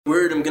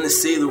Word, I'm gonna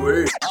say the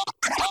word.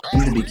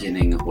 In the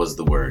beginning was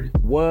the Word.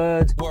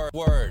 Word. Was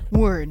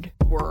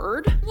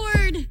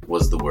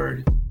the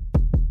Word.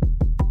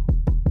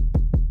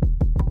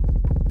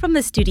 From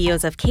the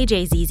studios of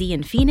KJZZ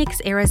in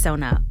Phoenix,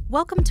 Arizona,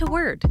 welcome to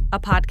Word, a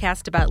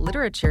podcast about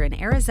literature in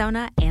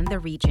Arizona and the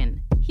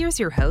region.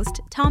 Here's your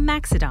host, Tom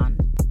Maxedon.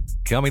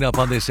 Coming up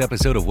on this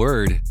episode of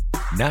Word,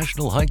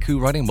 National Haiku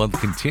Writing Month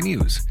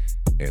continues,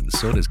 and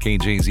so does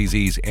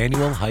KJZZ's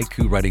annual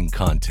haiku writing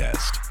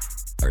contest.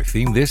 Our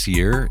theme this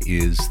year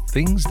is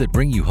things that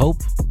bring you hope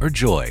or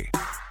joy.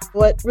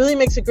 What really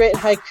makes a great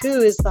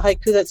haiku is the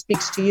haiku that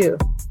speaks to you.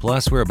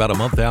 Plus, we're about a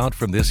month out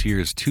from this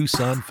year's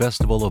Tucson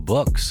Festival of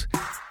Books,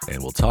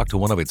 and we'll talk to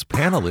one of its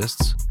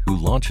panelists who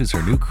launches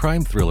her new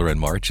crime thriller in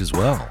March as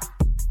well.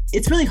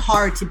 It's really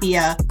hard to be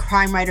a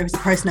crime writer who's a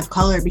person of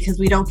color because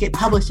we don't get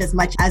published as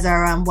much as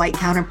our white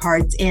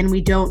counterparts, and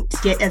we don't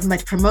get as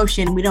much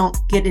promotion. We don't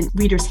get in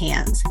readers'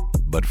 hands.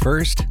 But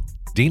first,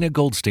 Dina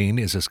Goldstein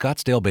is a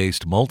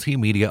Scottsdale-based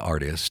multimedia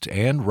artist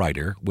and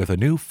writer with a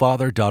new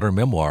father-daughter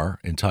memoir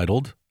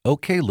entitled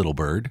Okay, Little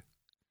Bird.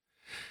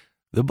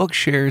 The book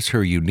shares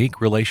her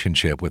unique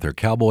relationship with her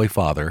cowboy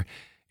father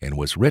and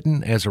was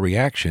written as a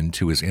reaction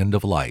to his end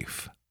of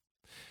life.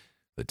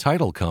 The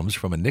title comes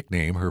from a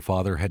nickname her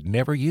father had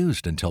never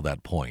used until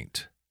that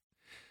point.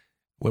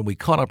 When we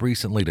caught up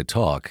recently to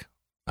talk,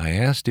 I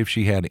asked if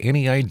she had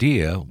any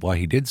idea why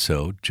he did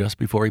so just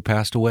before he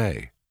passed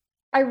away.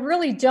 I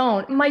really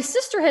don't. My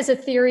sister has a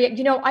theory.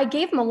 I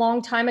gave him a long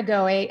time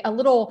ago a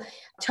little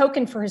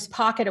token for his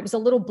pocket. It was a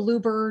little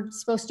bluebird,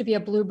 supposed to be a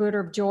bluebird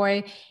of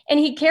joy, and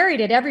he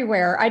carried it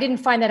everywhere. I didn't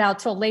find that out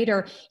till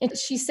later. And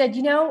she said,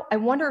 I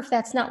wonder if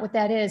that's not what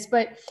that is.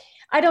 But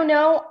I don't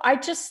know. I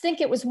just think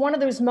it was one of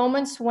those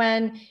moments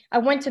when I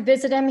went to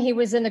visit him. He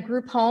was in a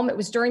group home. It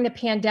was during the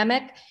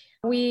pandemic.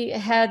 We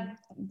had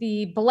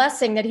the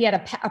blessing that he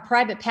had a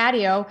private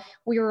patio.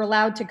 We were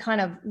allowed to kind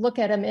of look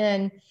at him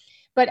in.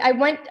 But I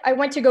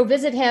went to go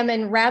visit him,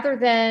 and rather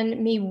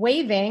than me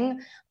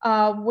waving,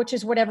 which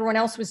is what everyone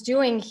else was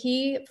doing,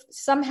 he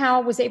somehow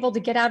was able to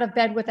get out of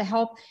bed with the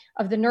help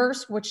of the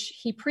nurse, which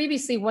he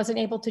previously wasn't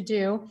able to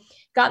do,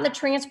 got in the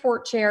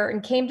transport chair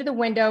and came to the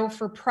window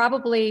for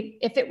probably,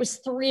 if it was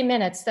 3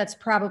 minutes, that's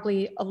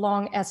probably a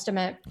long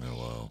estimate. Oh,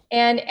 wow.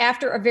 And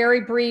after a very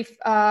brief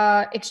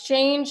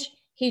exchange,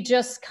 he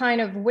just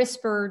kind of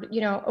whispered,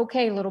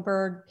 okay, little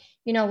bird,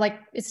 like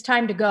it's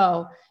time to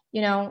go.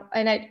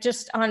 And it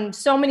just on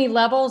so many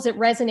levels, it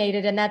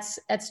resonated. And that's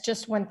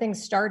just when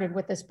things started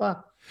with this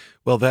book.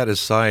 Well, that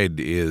aside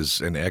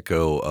is an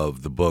echo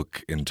of the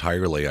book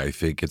entirely. I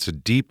think it's a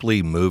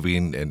deeply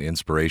moving and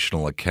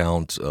inspirational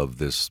account of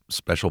this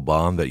special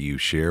bond that you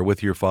share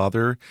with your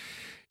father.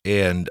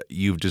 And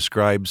you've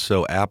described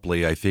so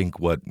aptly, I think,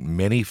 what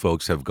many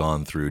folks have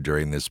gone through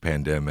during this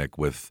pandemic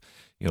with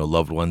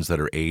loved ones that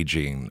are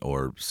aging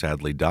or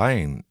sadly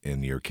dying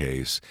in your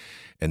case,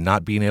 and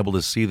not being able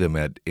to see them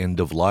at end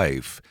of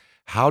life.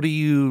 How do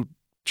you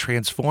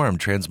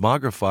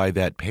transmogrify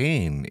that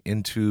pain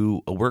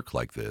into a work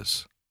like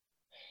this?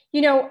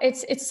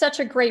 It's such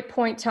a great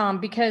point, Tom,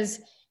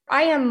 because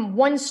I am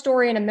one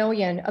story in a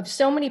million of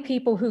so many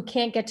people who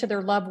can't get to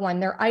their loved one.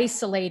 They're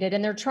isolated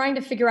and they're trying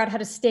to figure out how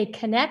to stay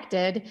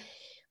connected.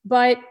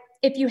 But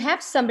if you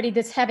have somebody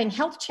that's having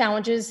health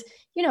challenges,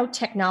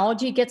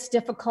 technology gets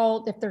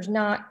difficult. If there's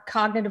not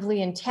cognitively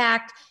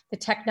intact, the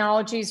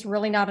technology is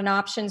really not an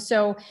option.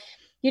 So,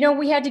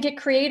 we had to get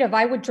creative.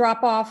 I would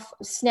drop off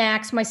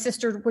snacks. My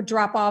sister would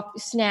drop off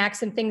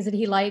snacks and things that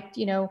he liked.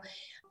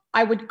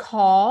 I would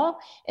call,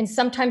 and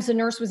sometimes the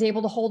nurse was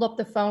able to hold up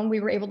the phone. We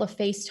were able to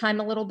FaceTime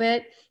a little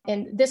bit.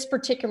 And this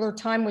particular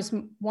time was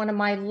one of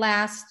my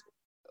last,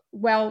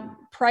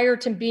 prior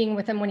to being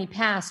with him when he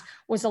passed,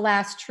 was the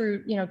last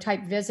true,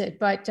 type visit.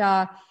 But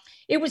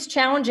it was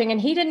challenging, and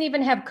he didn't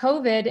even have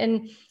COVID.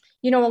 And,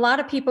 a lot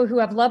of people who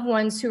have loved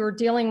ones who are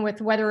dealing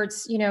with whether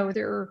it's,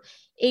 they're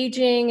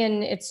aging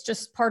and it's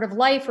just part of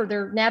life, or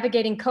they're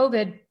navigating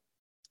COVID,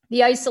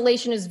 the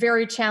isolation is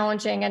very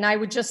challenging. And I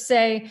would just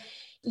say,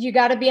 you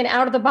got to be an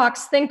out of the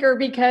box thinker,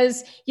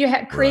 because you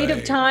have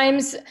creative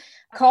times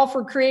call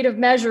for creative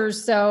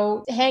measures.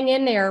 So hang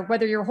in there,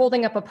 whether you're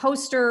holding up a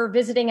poster,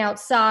 visiting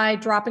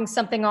outside, dropping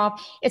something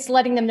off, it's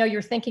letting them know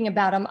you're thinking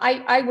about them.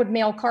 I would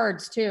mail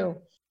cards too.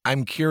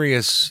 I'm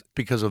curious,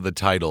 because of the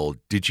title,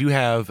 did you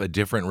have a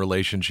different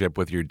relationship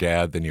with your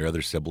dad than your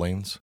other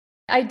siblings?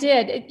 I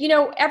did.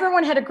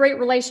 Everyone had a great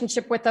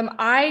relationship with him.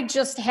 I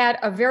just had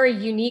a very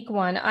unique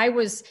one. I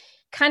was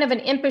kind of an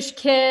impish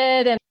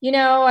kid, and,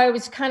 I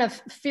was kind of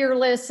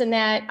fearless in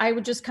that I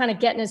would just kind of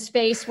get in his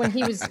face when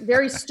he was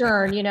very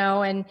stern,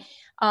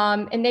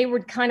 and they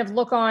would kind of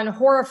look on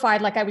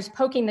horrified, like I was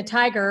poking the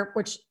tiger,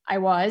 which I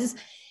was.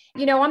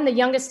 I'm the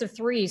youngest of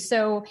three.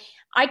 So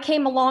I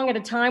came along at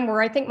a time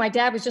where I think my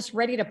dad was just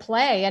ready to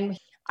play, and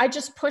I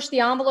just pushed the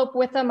envelope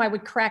with him. I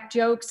would crack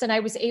jokes, and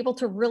I was able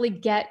to really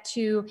get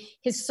to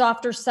his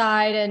softer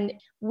side. And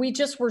we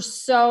just were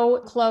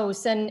so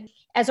close. And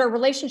as our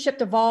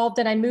relationship evolved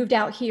and I moved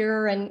out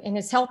here and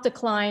his health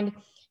declined,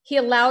 he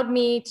allowed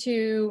me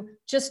to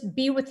just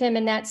be with him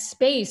in that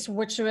space,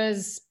 which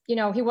was,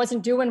 he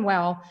wasn't doing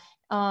well.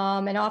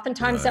 And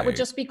oftentimes that would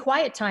just be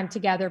quiet time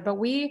together. But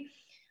we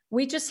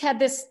just had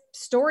this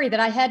story that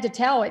I had to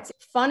tell. It's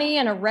funny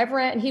and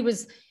irreverent. And he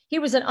was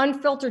an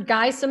unfiltered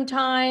guy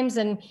sometimes.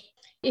 And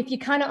if you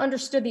kind of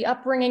understood the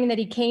upbringing that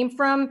he came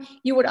from,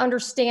 you would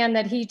understand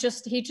that he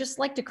just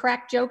liked to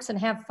crack jokes and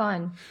have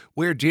fun.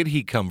 Where did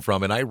he come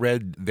from? And I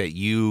read that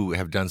you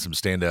have done some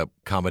stand-up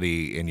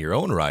comedy in your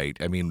own right.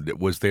 I mean,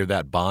 was there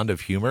that bond of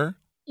humor?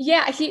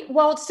 Yeah,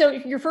 so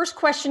your first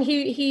question,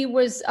 he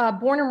was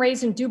born and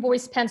raised in Du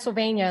Bois,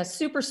 Pennsylvania,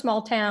 super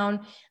small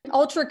town,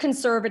 ultra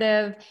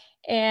conservative.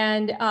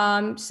 And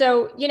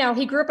so,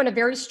 he grew up in a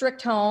very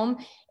strict home,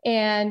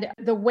 and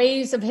the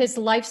ways of his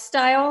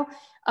lifestyle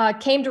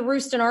came to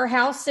roost in our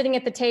house, sitting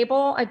at the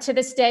table. To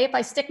this day, if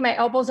I stick my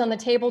elbows on the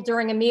table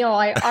during a meal,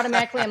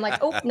 I'm like,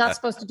 oh, not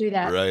supposed to do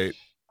that. Right.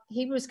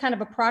 He was kind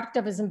of a product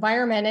of his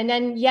environment. And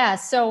then,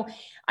 so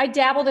I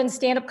dabbled in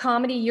stand-up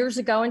comedy years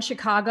ago in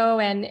Chicago,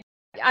 and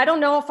I don't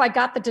know if I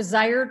got the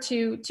desire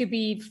to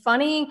be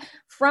funny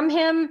from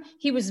him.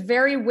 He was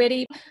very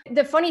witty.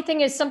 The funny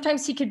thing is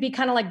sometimes he could be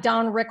kind of like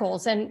Don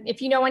Rickles. And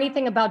if you know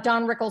anything about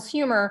Don Rickles'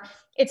 humor,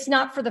 it's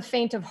not for the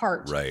faint of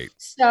heart. Right.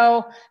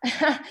 So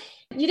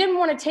you didn't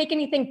want to take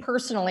anything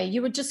personally.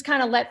 You would just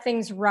kind of let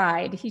things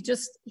ride. He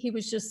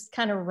was just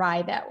kind of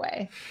ride that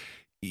way.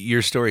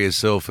 Your story is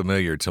so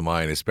familiar to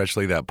mine,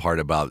 especially that part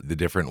about the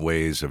different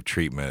ways of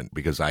treatment,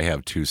 because I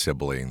have two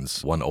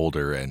siblings, one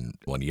older and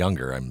one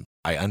younger.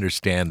 I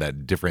understand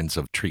that difference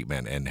of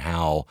treatment and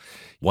how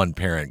one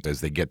parent,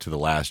 as they get to the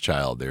last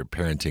child, their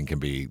parenting can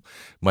be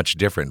much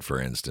different,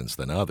 for instance,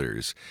 than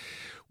others.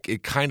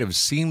 It kind of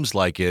seems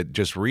like it,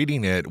 just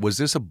reading it, was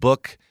this a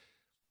book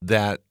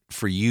that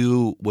for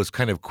you was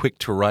kind of quick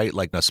to write,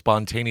 like a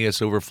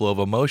spontaneous overflow of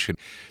emotion?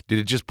 Did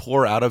it just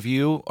pour out of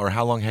you, or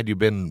how long had you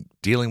been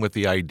dealing with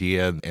the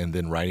idea and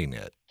then writing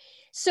it?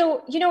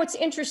 So, it's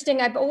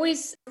interesting. I've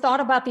always thought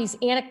about these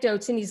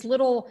anecdotes and these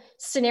little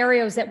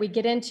scenarios that we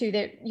get into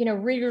that,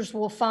 readers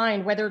will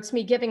find, whether it's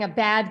me giving a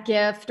bad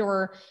gift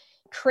or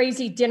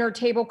crazy dinner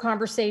table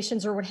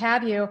conversations or what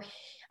have you.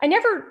 I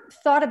never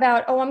thought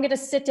about, I'm going to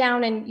sit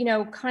down and,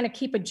 kind of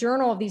keep a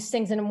journal of these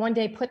things and one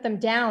day put them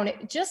down.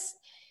 It just,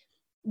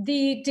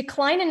 the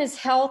decline in his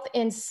health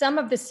and some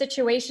of the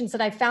situations that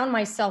I found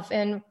myself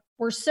in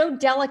were so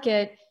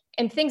delicate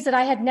and things that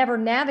I had never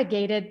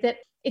navigated that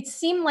it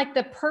seemed like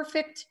the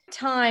perfect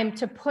time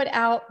to put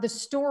out the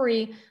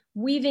story,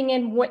 weaving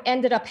in what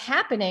ended up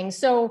happening.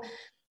 So,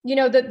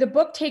 the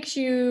book takes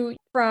you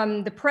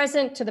from the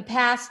present to the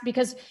past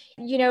because,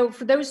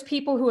 for those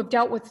people who have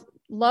dealt with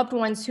loved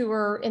ones who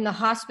are in the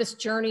hospice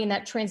journey in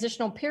that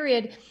transitional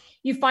period,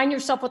 you find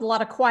yourself with a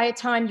lot of quiet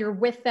time. You're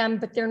with them,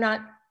 but they're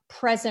not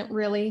present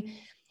really.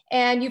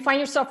 And you find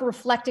yourself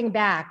reflecting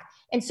back.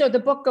 And so the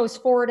book goes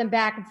forward and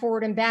back and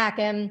forward and back.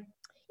 And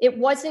it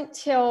wasn't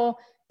till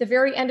the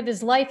very end of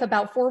his life,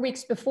 about 4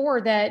 weeks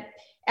before that,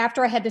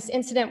 after I had this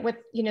incident with,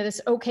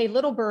 this OK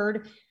Little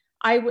Bird,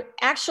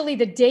 actually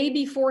the day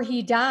before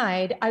he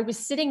died, I was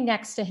sitting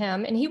next to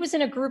him and he was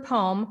in a group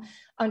home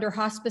under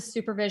hospice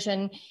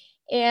supervision.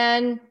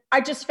 And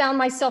I just found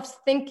myself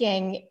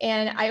thinking,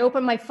 and I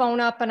opened my phone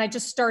up and I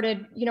just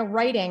started,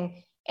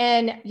 writing.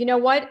 And you know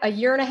what? A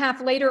year and a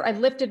half later, I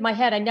lifted my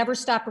head. I never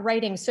stopped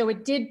writing. So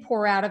it did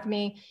pour out of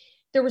me.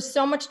 There was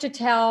so much to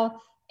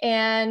tell.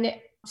 And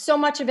so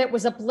much of it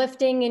was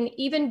uplifting. And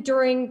even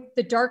during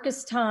the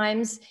darkest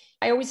times,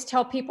 I always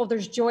tell people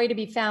there's joy to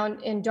be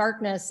found in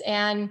darkness.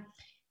 And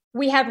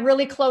we had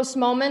really close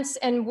moments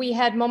and we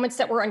had moments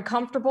that were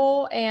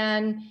uncomfortable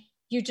and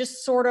you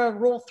just sort of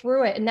roll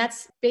through it. And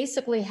that's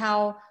basically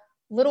how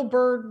Little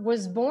Bird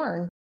was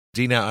born.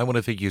 Dina, I want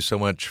to thank you so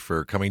much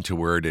for coming to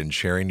Word and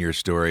sharing your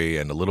story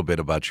and a little bit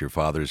about your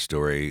father's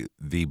story.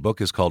 The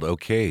book is called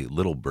OK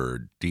Little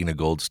Bird. Dina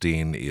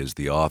Goldstein is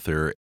the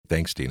author.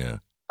 Thanks,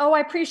 Dina. Oh, I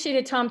appreciate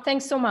it, Tom.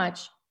 Thanks so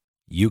much.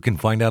 You can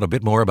find out a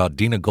bit more about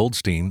Dina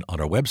Goldstein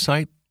on our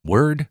website,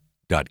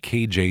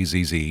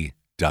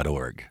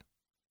 word.kjzz.org.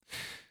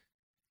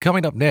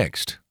 Coming up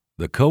next,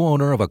 the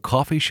co-owner of a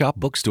coffee shop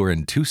bookstore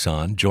in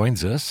Tucson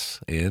joins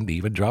us and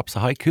even drops a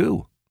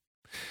haiku.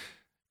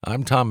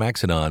 I'm Tom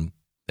Maxedon,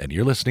 and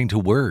you're listening to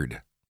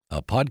Word,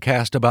 a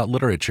podcast about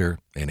literature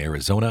in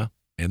Arizona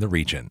and the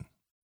region.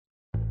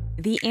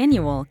 The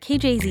annual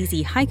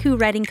KJZZ Haiku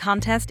Writing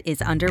Contest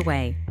is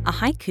underway. A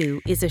haiku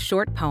is a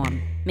short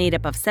poem made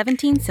up of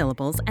 17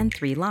 syllables and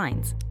 3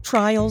 lines.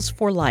 Trials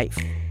for life.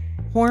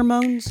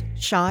 Hormones,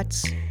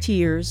 shots,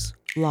 tears,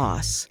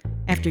 loss.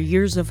 After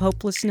years of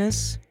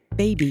hopelessness,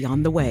 baby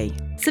on the way.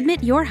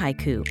 Submit your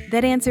haiku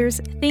that answers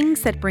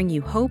things that bring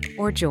you hope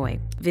or joy.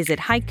 Visit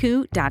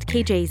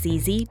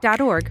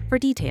haiku.kjzz.org for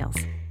details.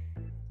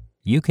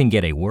 You can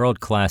get a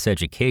world-class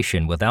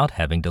education without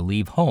having to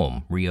leave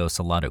home. Rio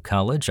Salado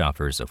College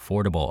offers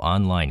affordable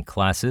online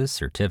classes,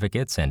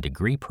 certificates, and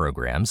degree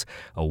programs,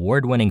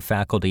 award-winning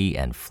faculty,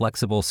 and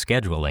flexible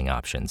scheduling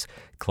options.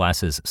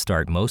 Classes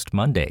start most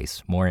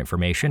Mondays. More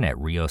information at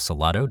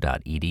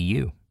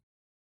riosalado.edu.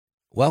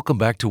 Welcome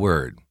back to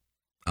Word.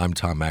 I'm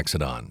Tom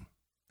Maxedon.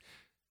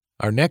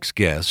 Our next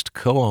guest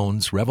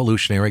co-owns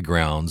Revolutionary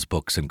Grounds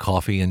Books and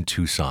Coffee in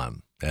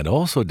Tucson and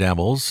also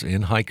dabbles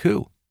in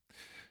haiku.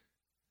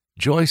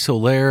 Joy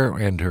Soler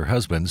and her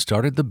husband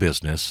started the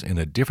business in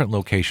a different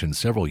location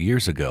several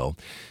years ago,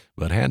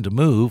 but had to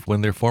move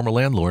when their former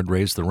landlord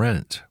raised the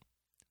rent.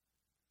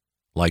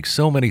 Like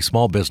so many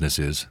small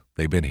businesses,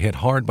 they've been hit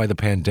hard by the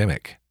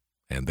pandemic,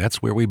 and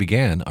that's where we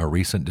began our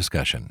recent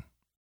discussion.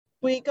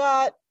 We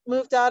got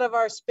moved out of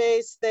our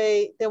space.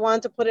 They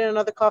wanted to put in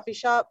another coffee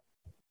shop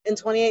in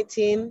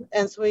 2018,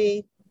 and so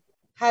we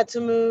had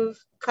to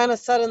move kind of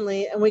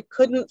suddenly, and we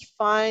couldn't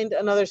find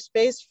another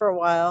space for a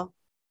while.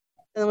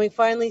 And then we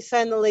finally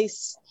signed the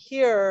lease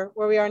here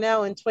where we are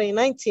now in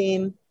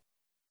 2019,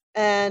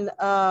 and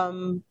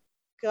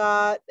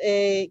got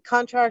a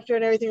contractor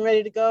and everything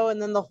ready to go,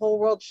 and then the whole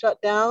world shut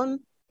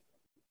down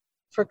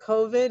for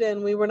COVID,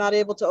 and we were not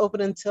able to open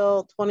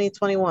until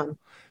 2021.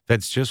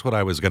 That's just what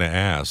I was going to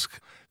ask.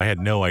 I had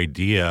no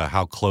idea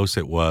how close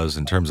it was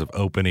in terms of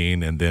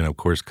opening, and then, of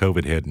course,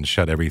 COVID hit and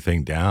shut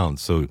everything down.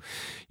 So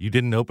you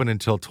didn't open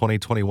until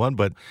 2021,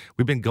 but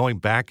we've been going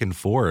back and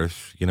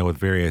forth, with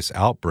various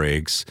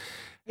outbreaks.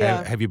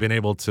 Yeah. Have you been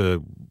able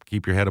to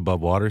keep your head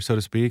above water, so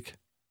to speak?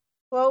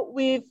 Well,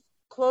 we've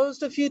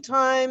closed a few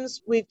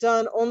times. We've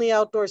done only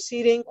outdoor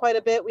seating quite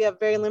a bit. We have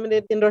very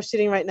limited indoor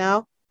seating right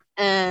now.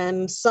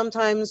 And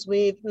sometimes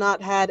we've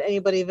not had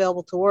anybody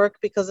available to work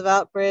because of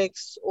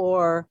outbreaks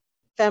or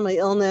family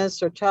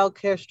illness or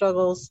childcare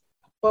struggles,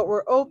 but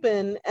we're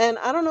open. And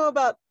I don't know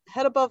about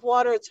head above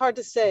water. It's hard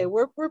to say.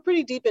 We're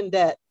pretty deep in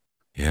debt.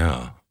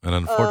 Yeah. And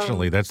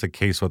unfortunately, that's the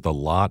case with a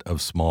lot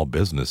of small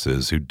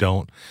businesses who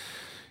don't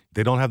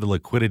have the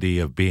liquidity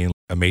of being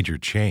a major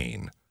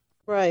chain.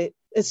 Right.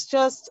 It's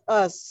just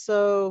us.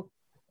 So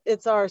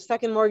it's our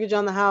second mortgage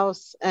on the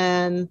house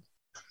and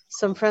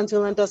some friends who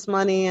lent us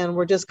money, and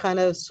we're just kind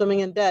of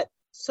swimming in debt.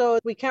 So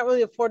we can't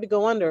really afford to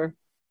go under.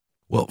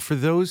 Well, for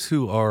those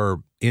who are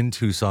in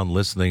Tucson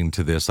listening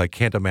to this, I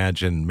can't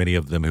imagine many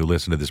of them who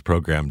listen to this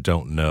program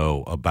don't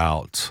know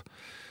about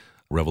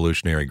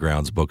Revolutionary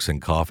Grounds Books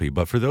and Coffee.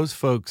 But for those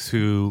folks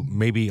who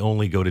maybe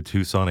only go to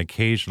Tucson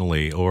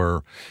occasionally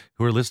or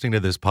who are listening to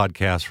this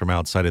podcast from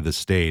outside of the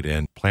state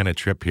and plan a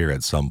trip here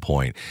at some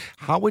point,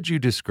 how would you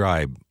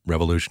describe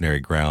Revolutionary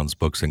Grounds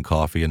Books and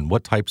Coffee, and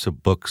what types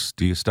of books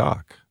do you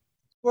stock?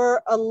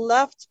 We're a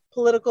left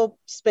political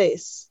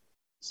space.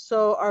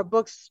 So our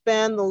books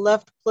span the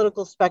left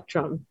political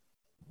spectrum,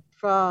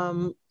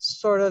 from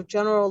sort of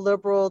general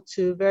liberal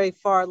to very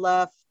far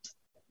left.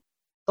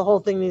 The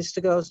whole thing needs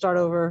to start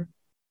over,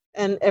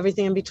 and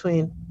everything in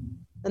between.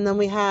 And then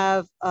we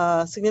have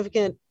a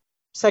significant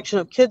section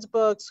of kids'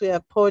 books. We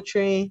have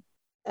poetry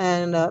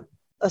and a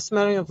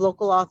smattering of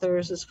local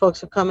authors as folks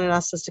have come in and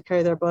asked us to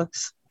carry their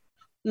books.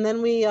 And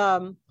then we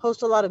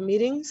host a lot of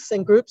meetings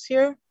and groups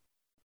here.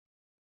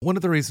 One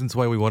of the reasons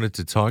why we wanted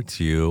to talk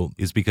to you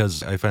is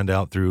because I found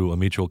out through a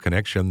mutual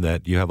connection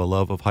that you have a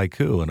love of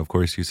haiku, and of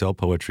course you sell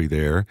poetry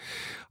there.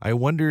 I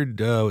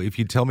wondered if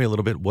you'd tell me a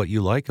little bit what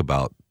you like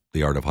about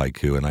the art of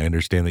haiku, and I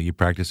understand that you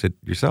practice it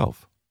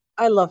yourself.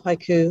 I love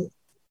haiku.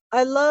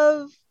 I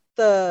love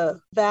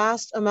the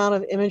vast amount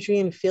of imagery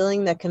and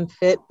feeling that can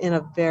fit in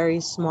a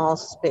very small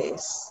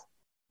space.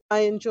 I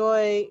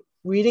enjoy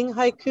reading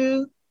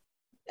haiku,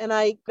 and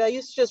I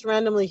used to just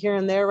randomly here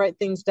and there write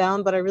things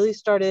down, but I really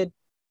started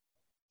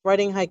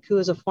writing haiku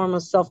as a form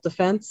of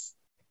self-defense.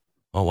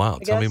 Oh, wow.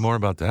 Tell me more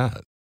about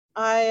that.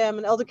 I am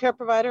an elder care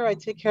provider. I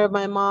take care of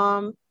my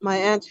mom, my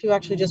aunt, who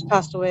actually just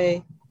passed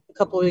away a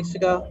couple of weeks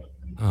ago.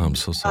 Oh, I'm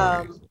so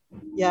sorry.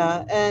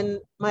 Yeah. And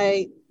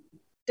my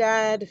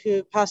dad,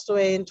 who passed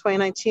away in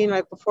 2019,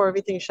 right before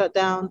everything shut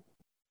down.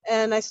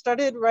 And I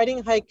started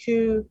writing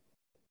haiku.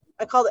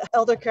 I called it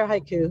elder care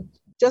haiku,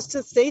 just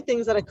to say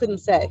things that I couldn't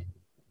say.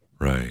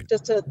 Right.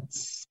 Just to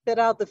spit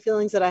out the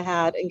feelings that I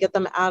had and get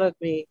them out of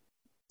me,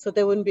 so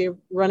they wouldn't be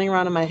running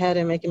around in my head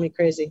and making me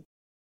crazy.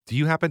 Do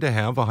you happen to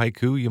have a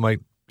haiku you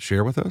might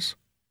share with us?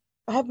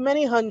 I have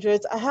many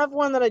hundreds. I have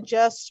one that I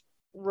just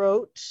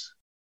wrote.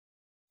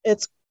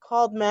 It's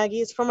called Maggie.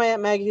 It's from my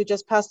Aunt Maggie, who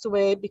just passed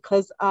away,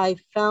 because I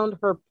found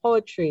her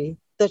poetry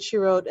that she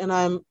wrote, and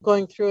I'm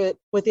going through it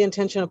with the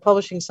intention of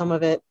publishing some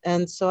of it.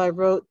 And so I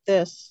wrote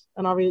this,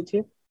 and I'll read it to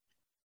you.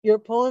 Your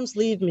poems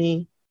leave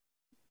me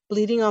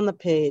bleeding on the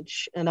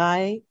page, and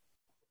I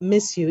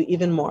miss you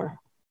even more.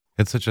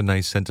 It's such a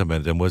nice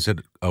sentiment. And was it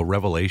a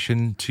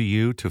revelation to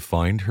you to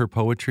find her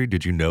poetry?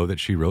 Did you know that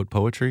she wrote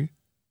poetry?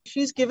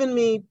 She's given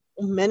me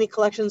many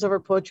collections of her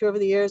poetry over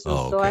the years. And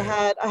so I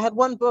had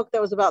one book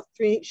that was about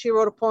she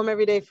wrote a poem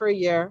every day for a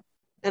year,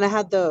 and I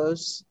had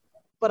those.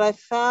 But I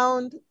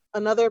found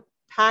another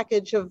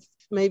package of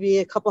maybe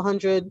a couple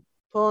hundred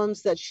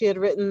poems that she had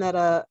written that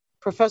a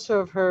professor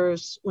of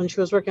hers, when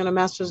she was working on a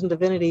master's in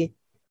divinity,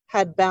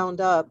 had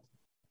bound up.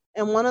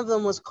 And one of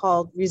them was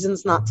called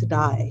Reasons Not to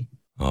Die.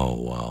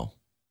 Oh, wow.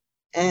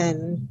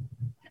 And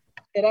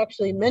it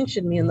actually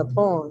mentioned me in the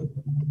poem.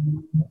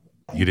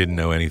 You didn't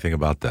know anything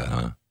about that,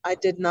 huh? I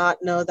did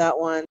not know that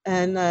one.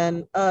 And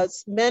then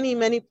many,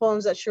 many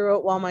poems that she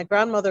wrote while my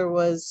grandmother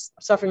was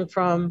suffering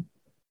from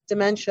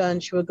dementia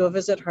and she would go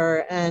visit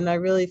her. And I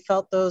really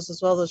felt those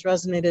as well. Those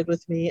resonated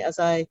with me as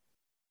I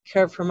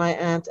cared for my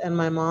aunt and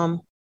my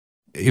mom.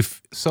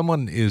 If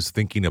someone is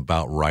thinking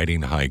about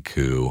writing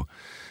haiku,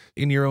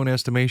 in your own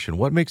estimation,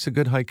 what makes a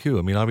good haiku?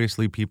 I mean,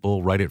 obviously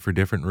people write it for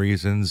different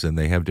reasons and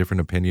they have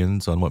different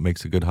opinions on what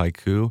makes a good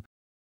haiku.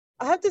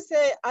 I have to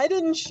say, I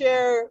didn't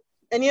share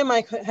any of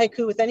my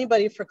haiku with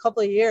anybody for a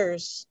couple of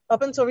years.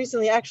 Up until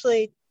recently,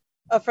 actually,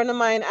 a friend of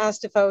mine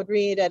asked if I would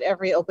read at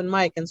every open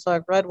mic. And so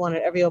I've read one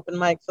at every open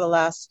mic for the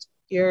last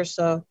year or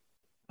so.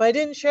 But I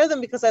didn't share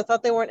them because I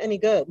thought they weren't any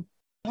good.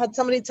 I had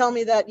somebody tell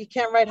me that you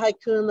can't write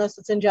haiku unless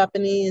it's in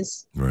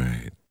Japanese.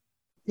 Right.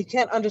 You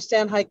can't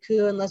understand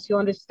haiku unless you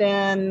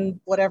understand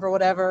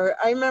whatever.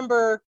 I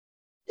remember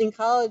in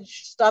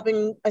college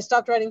I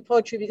stopped writing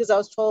poetry because I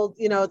was told,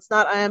 it's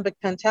not iambic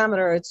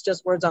pentameter, it's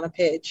just words on a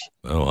page.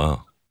 Oh,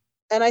 wow.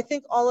 And I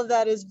think all of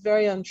that is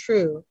very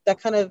untrue.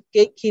 That kind of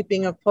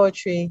gatekeeping of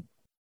poetry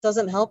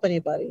doesn't help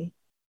anybody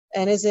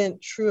and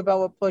isn't true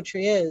about what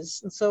poetry is.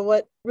 And so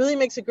what really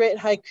makes a great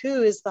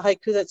haiku is the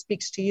haiku that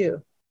speaks to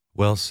you.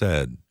 Well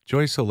said.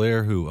 Joy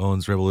Soler, who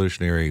owns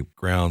Revolutionary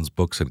Grounds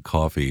Books and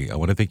Coffee, I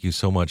want to thank you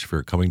so much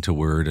for coming to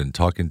Word and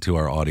talking to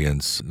our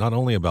audience, not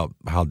only about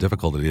how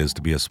difficult it is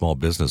to be a small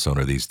business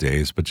owner these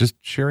days, but just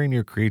sharing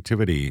your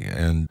creativity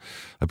and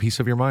a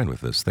piece of your mind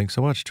with us. Thanks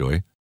so much,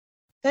 Joy.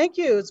 Thank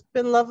you. It's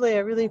been lovely. I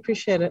really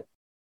appreciate it.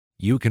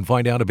 You can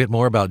find out a bit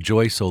more about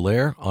Joy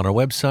Soler on our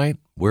website,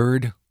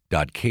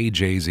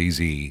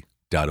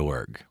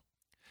 word.kjzz.org.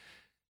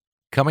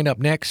 Coming up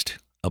next,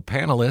 a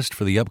panelist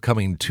for the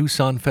upcoming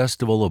Tucson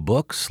Festival of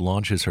Books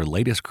launches her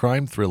latest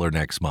crime thriller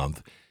next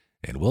month,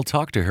 and we'll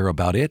talk to her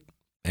about it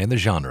and the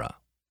genre.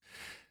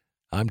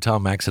 I'm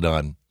Tom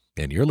Maxedon,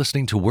 and you're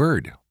listening to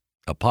Word,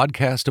 a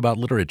podcast about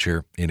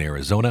literature in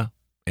Arizona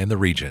and the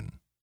region.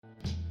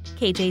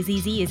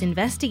 KJZZ is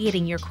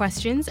investigating your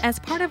questions as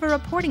part of a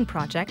reporting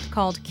project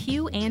called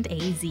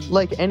Q&AZ.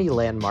 Like any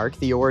landmark,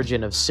 the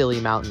origin of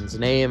Silly Mountain's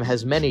name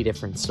has many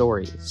different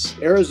stories.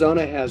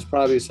 Arizona has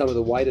probably some of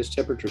the widest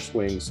temperature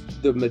swings.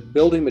 The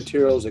building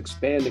materials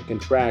expand and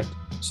contract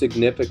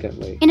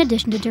significantly. In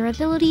addition to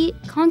durability,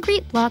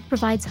 concrete block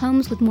provides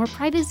homes with more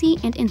privacy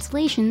and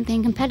insulation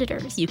than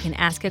competitors. You can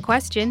ask a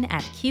question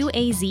at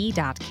qaz.kjzz.org.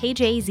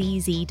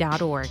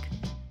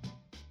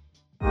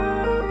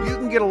 You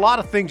can get a lot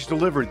of things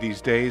delivered these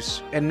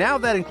days, and now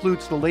that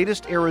includes the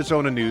latest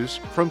Arizona news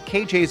from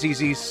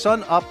KJZZ's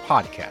Sun Up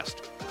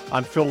podcast.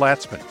 I'm Phil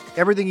Latzman.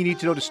 Everything you need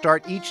to know to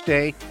start each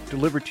day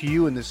delivered to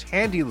you in this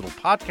handy little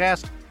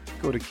podcast.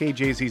 Go to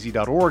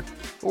kjzz.org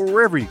or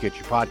wherever you get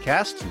your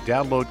podcasts and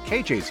download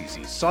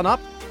KJZZ's Sun Up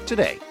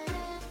today.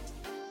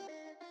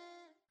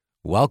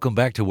 Welcome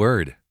back to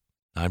Word.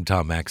 I'm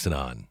Tom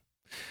Maxedon.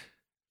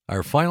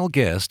 Our final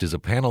guest is a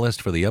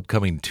panelist for the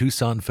upcoming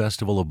Tucson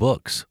Festival of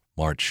Books,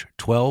 March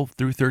 12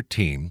 through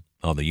 13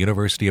 on the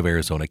University of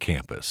Arizona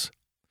campus.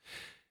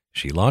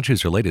 She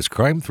launches her latest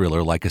crime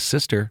thriller, Like a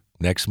Sister,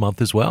 next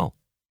month as well.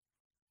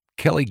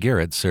 Kelly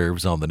Garrett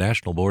serves on the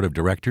National Board of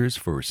Directors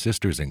for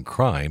Sisters in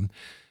Crime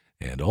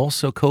and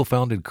also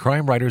co-founded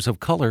Crime Writers of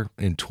Color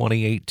in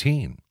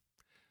 2018.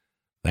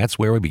 That's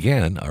where we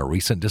began our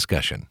recent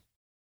discussion.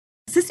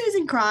 Sisters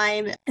in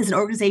Crime is an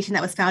organization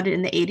that was founded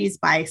in the 80s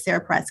by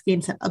Sarah Paretsky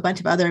and a bunch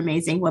of other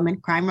amazing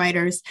women crime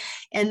writers.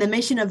 And the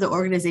mission of the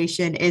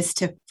organization is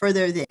to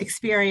further the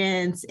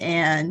experience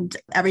and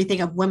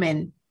everything of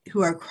women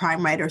who are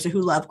crime writers or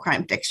who love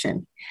crime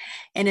fiction.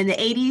 And in the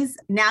 80s,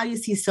 now you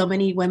see so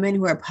many women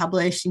who are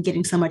published and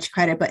getting so much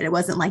credit, but it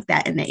wasn't like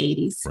that in the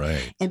 80s.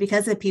 Right. And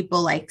because of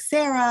people like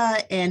Sarah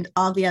and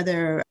all the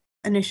other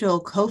initial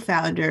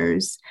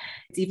co-founders,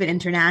 it's even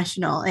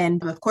international.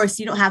 And of course,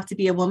 you don't have to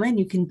be a woman.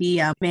 You can be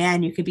a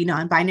man, you can be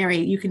non-binary,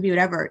 you can be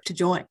whatever to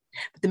join.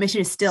 But the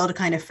mission is still to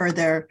kind of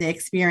further the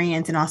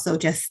experience and also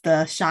just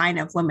the shine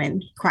of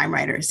women crime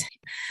writers.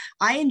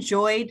 I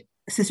enjoyed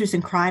Sisters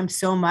in Crime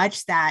so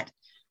much that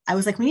I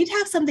was like, we need to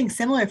have something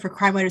similar for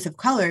crime writers of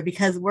color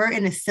because we're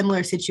in a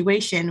similar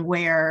situation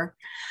where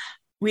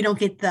we don't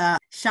get the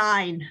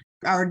shine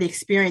or the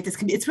experience.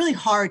 It's really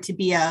hard to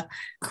be a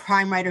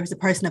crime writer who's a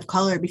person of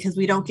color because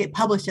we don't get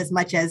published as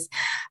much as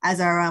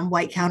our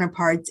white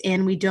counterparts,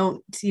 and we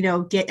don't,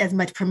 get as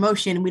much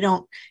promotion. We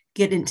don't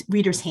get in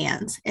readers'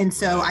 hands. And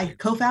so I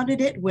co-founded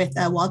it with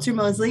Walter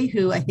Mosley,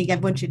 who I think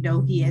everyone should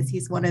know he is.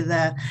 He's one of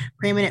the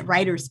preeminent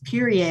writers,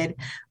 period,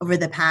 over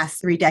the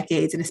past 3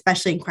 decades, and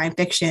especially in crime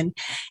fiction.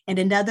 And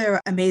another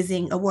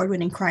amazing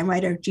award-winning crime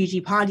writer, Gigi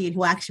Pondian,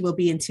 who actually will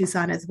be in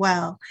Tucson as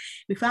well.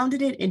 We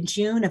founded it in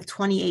June of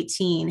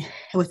 2018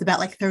 with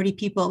about 30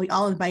 people. We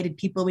all invited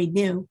people we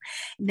knew.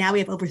 Now we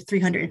have over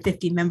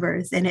 350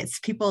 members. And it's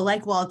people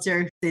like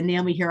Walter and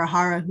Naomi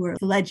Hirahara, who are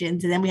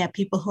legends. And then we have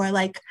people who are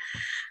like,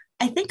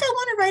 I think I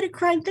want to write a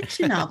crime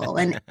fiction novel,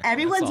 and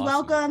everyone's awesome.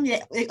 Welcome.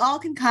 Yeah, they all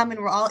can come and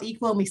we're all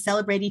equal and we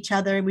celebrate each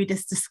other and we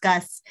just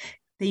discuss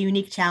the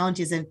unique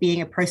challenges of being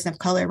a person of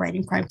color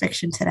writing crime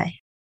fiction today.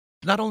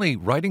 Not only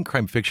writing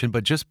crime fiction,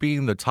 but just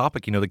being the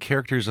topic, the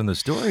characters and the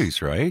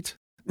stories, right?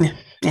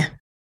 Yeah.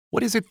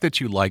 What is it that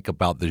you like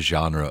about the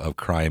genre of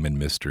crime and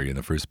mystery in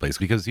the first place?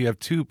 Because you have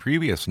two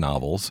previous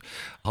novels,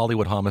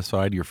 Hollywood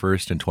Homicide, your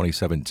first in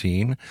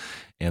 2017,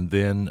 and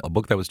then a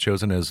book that was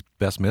chosen as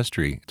Best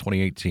Mystery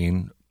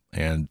 2018,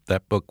 and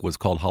that book was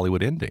called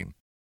Hollywood Ending.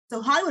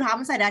 So Hollywood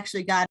Homicide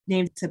actually got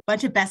named to a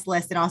bunch of best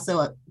lists and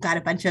also got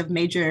a bunch of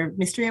major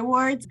mystery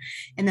awards.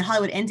 And then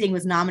Hollywood Ending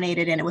was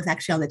nominated, and it was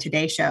actually on the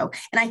Today Show.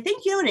 And I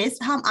think, you know what it is,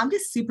 Tom? I'm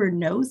just super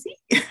nosy.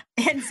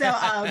 And so,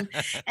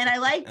 and I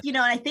like, and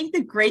I think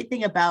the great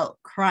thing about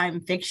crime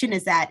fiction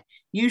is that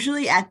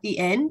usually at the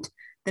end,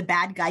 the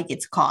bad guy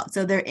gets caught.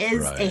 So there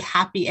is a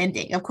happy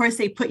ending. Of course,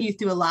 they put you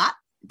through a lot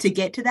to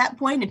get to that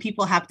point and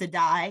people have to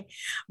die.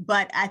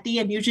 But at the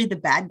end, usually the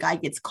bad guy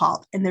gets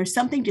caught. And there's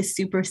something just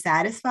super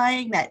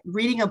satisfying that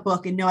reading a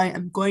book and knowing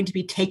I'm going to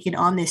be taken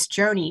on this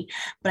journey,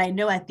 but I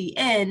know at the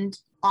end,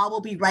 all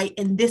will be right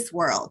in this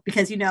world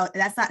because,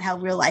 that's not how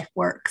real life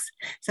works.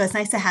 So it's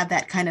nice to have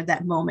that kind of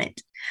that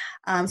moment.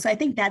 So I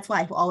think that's why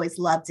I've always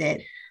loved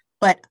it.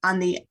 But on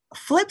the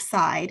flip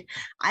side,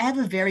 I have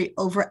a very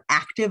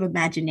overactive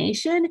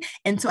imagination.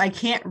 And so I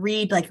can't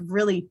read like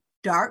really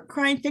dark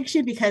crime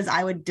fiction because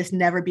I would just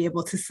never be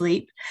able to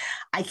sleep.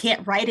 I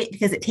can't write it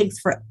because it takes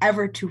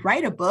forever to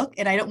write a book.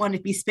 And I don't want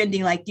to be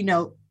spending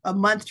a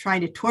month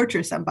trying to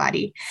torture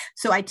somebody.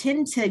 So I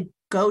tend to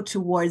go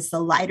towards the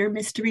lighter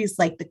mysteries,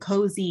 like the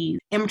cozy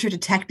amateur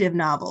detective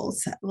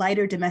novels,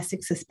 lighter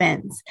domestic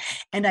suspense.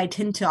 And I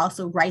tend to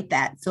also write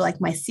that. So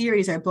like my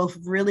series are both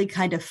really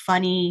kind of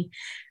funny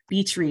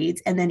beach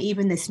reads. And then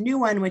even this new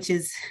one, which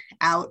is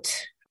out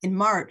in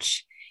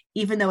March,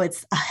 even though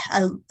it's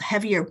a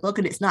heavier book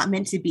and it's not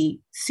meant to be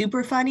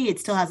super funny, it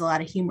still has a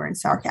lot of humor and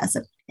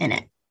sarcasm in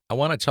it. I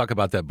want to talk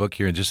about that book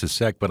here in just a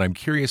sec, but I'm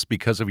curious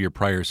because of your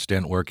prior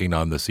stint working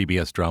on the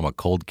CBS drama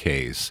Cold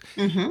Case,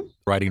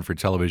 writing for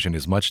television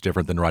is much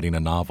different than writing a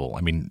novel.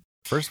 I mean,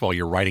 first of all,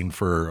 you're writing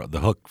for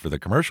the hook for the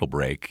commercial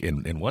break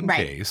in one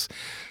case,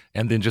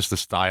 and then just the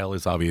style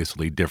is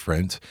obviously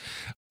different.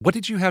 What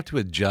did you have to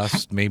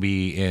adjust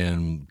maybe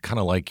in kind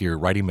of like your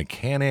writing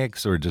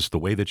mechanics or just the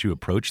way that you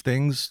approach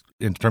things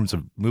in terms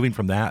of moving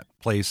from that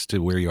place to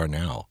where you are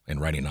now in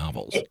writing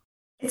novels?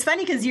 It's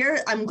funny because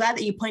I'm glad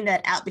that you pointed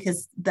that out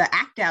because the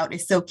act out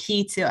is so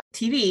key to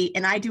TV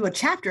and I do a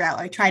chapter out.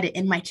 I try to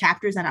end my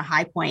chapters on a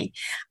high point.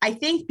 I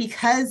think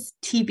because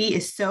TV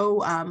is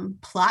so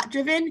plot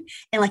driven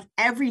and like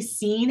every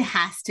scene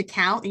has to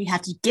count and you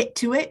have to get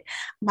to it.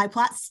 My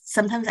plots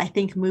sometimes I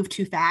think move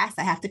too fast.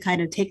 I have to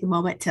kind of take a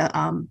moment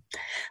to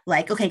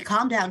okay,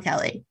 calm down,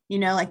 Kelly.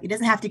 It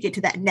doesn't have to get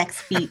to that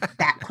next beat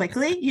that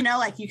quickly,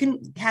 you can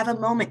have a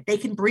moment, they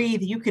can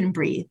breathe, you can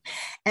breathe.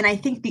 And I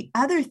think the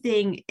other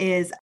thing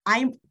is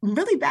I'm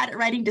really bad at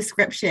writing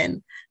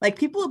description. Like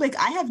people will be like,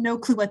 I have no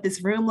clue what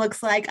this room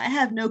looks like. I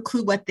have no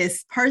clue what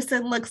this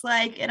person looks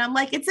like. And I'm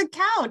like, it's a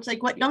couch.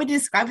 Like what you want me to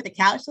describe what the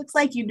couch looks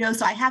like,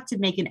 so I have to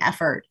make an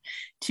effort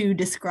to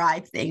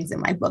describe things in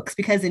my books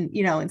because in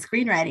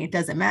screenwriting, it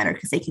doesn't matter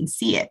because they can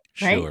see it.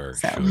 Right. Sure.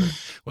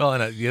 Well,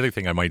 and the other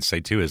thing I might say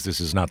too, is this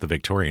is not the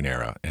Victorian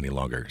era any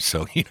longer.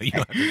 So, you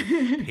don't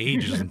have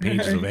pages and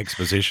pages of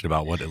exposition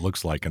about what it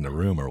looks like in the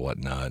room or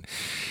whatnot.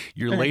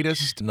 Your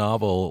latest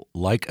novel,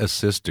 Like a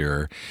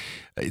Sister,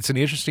 it's an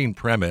interesting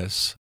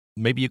premise.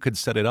 Maybe you could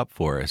set it up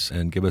for us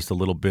and give us a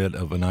little bit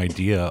of an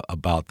idea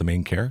about the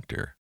main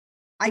character.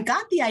 I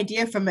got the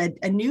idea from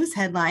a news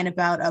headline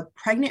about a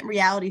pregnant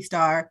reality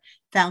star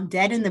found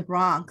dead in the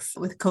Bronx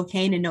with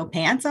cocaine and no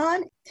pants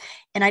on.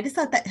 And I just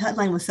thought that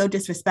headline was so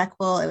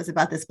disrespectful. It was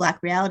about this Black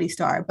reality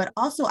star. But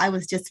also I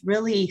was just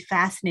really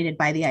fascinated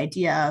by the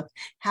idea of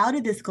how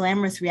did this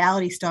glamorous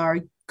reality star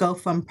go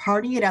from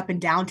partying it up in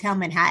downtown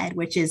Manhattan,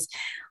 which is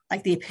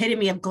like the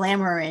epitome of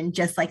glamour and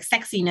just like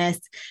sexiness,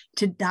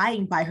 to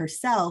dying by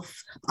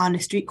herself on a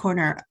street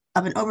corner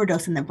of an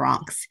overdose in the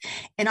Bronx.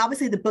 And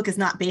obviously the book is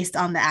not based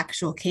on the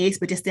actual case,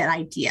 but just that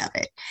idea of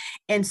it.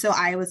 And so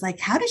I was like,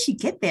 how did she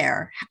get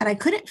there? And I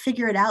couldn't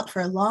figure it out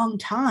for a long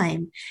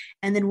time.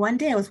 And then one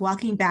day I was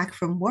walking back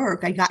from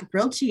work, I got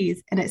grilled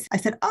cheese and I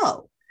said,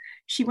 oh,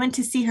 she went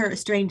to see her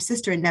estranged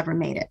sister and never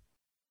made it.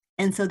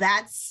 And so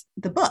that's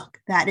the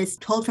book that is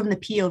told from the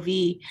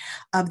POV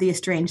of the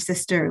estranged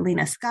sister,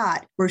 Lena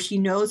Scott, where she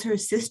knows her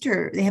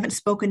sister. They haven't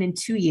spoken in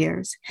 2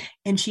 years.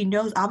 And she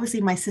knows,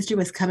 obviously, my sister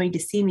was coming to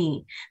see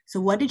me.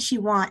 So what did she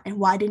want and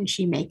why didn't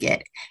she make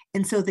it?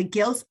 And so the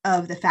guilt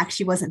of the fact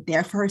she wasn't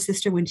there for her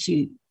sister when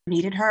she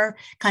needed her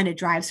kind of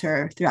drives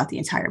her throughout the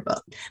entire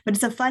book. But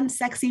it's a fun,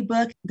 sexy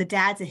book. The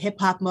dad's a hip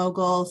hop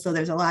mogul. So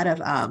there's a lot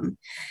of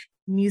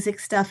music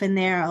stuff in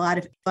there, a lot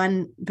of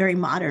fun, very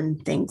modern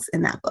things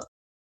in that book.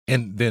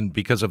 And then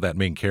because of that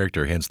main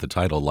character, hence the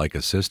title, Like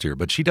a Sister,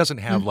 but she doesn't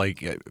have I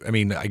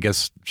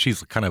guess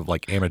she's kind of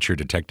like amateur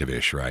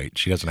detective-ish, right?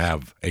 She doesn't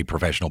have a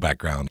professional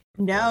background.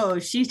 No,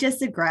 she's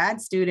just a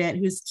grad student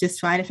who's just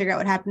trying to figure out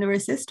what happened to her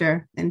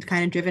sister and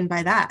kind of driven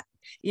by that.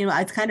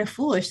 It's kind of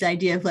foolish, the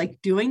idea of like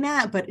doing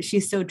that, but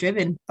she's so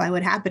driven by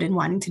what happened and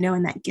wanting to know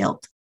and that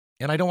guilt.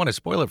 And I don't want to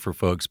spoil it for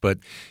folks, but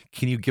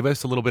can you give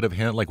us a little bit of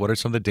hint? Like what are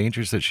some of the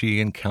dangers that she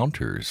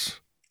encounters?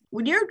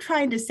 when you're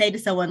trying to say to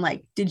someone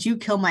like, did you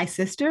kill my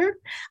sister?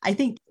 I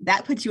think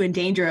that puts you in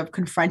danger of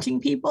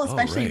confronting people,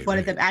 especially if one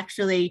of them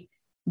actually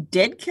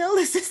did kill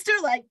the sister.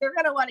 Like, they're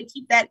going to want to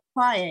keep that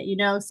quiet,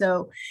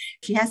 So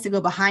she has to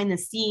go behind the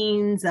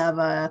scenes of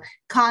a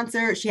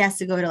concert. She has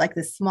to go to like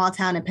this small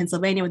town in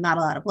Pennsylvania with not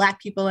a lot of Black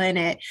people in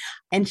it.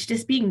 And she's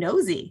just being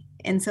nosy.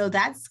 And so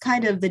that's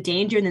kind of the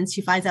danger. And then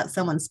she finds out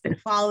someone's been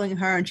following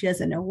her and she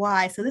doesn't know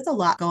why. So there's a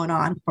lot going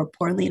on for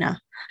poor Lena.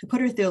 I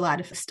put her through a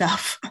lot of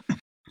stuff.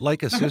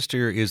 Like a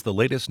Sister is the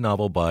latest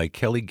novel by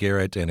Kelly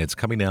Garrett, and it's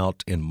coming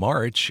out in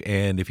March.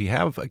 And if you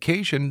have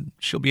occasion,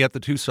 she'll be at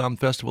the Tucson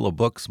Festival of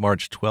Books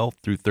March 12th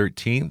through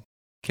 13th.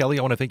 Kelly,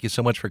 I want to thank you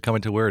so much for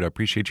coming to Word. I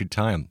appreciate your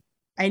time.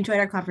 I enjoyed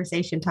our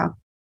conversation, Tom.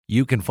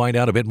 You can find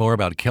out a bit more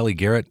about Kelly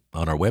Garrett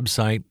on our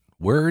website,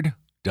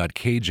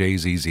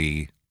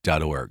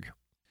 word.kjzz.org.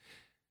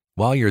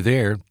 While you're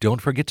there,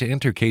 don't forget to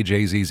enter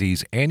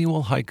KJZZ's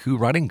annual haiku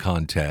writing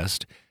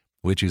contest,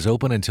 which is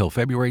open until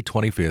February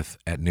 25th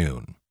at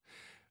noon.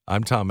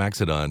 I'm Tom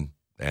Maxedon,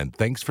 and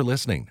thanks for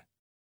listening.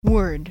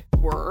 Word.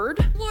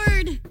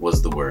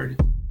 Was the word.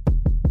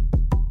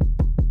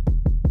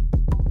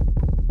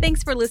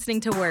 Thanks for listening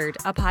to Word,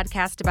 a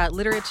podcast about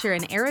literature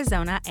in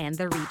Arizona and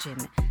the region.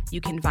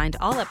 You can find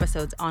all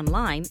episodes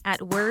online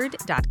at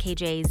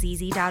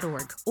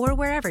word.kjzz.org or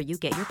wherever you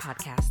get your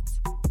podcasts.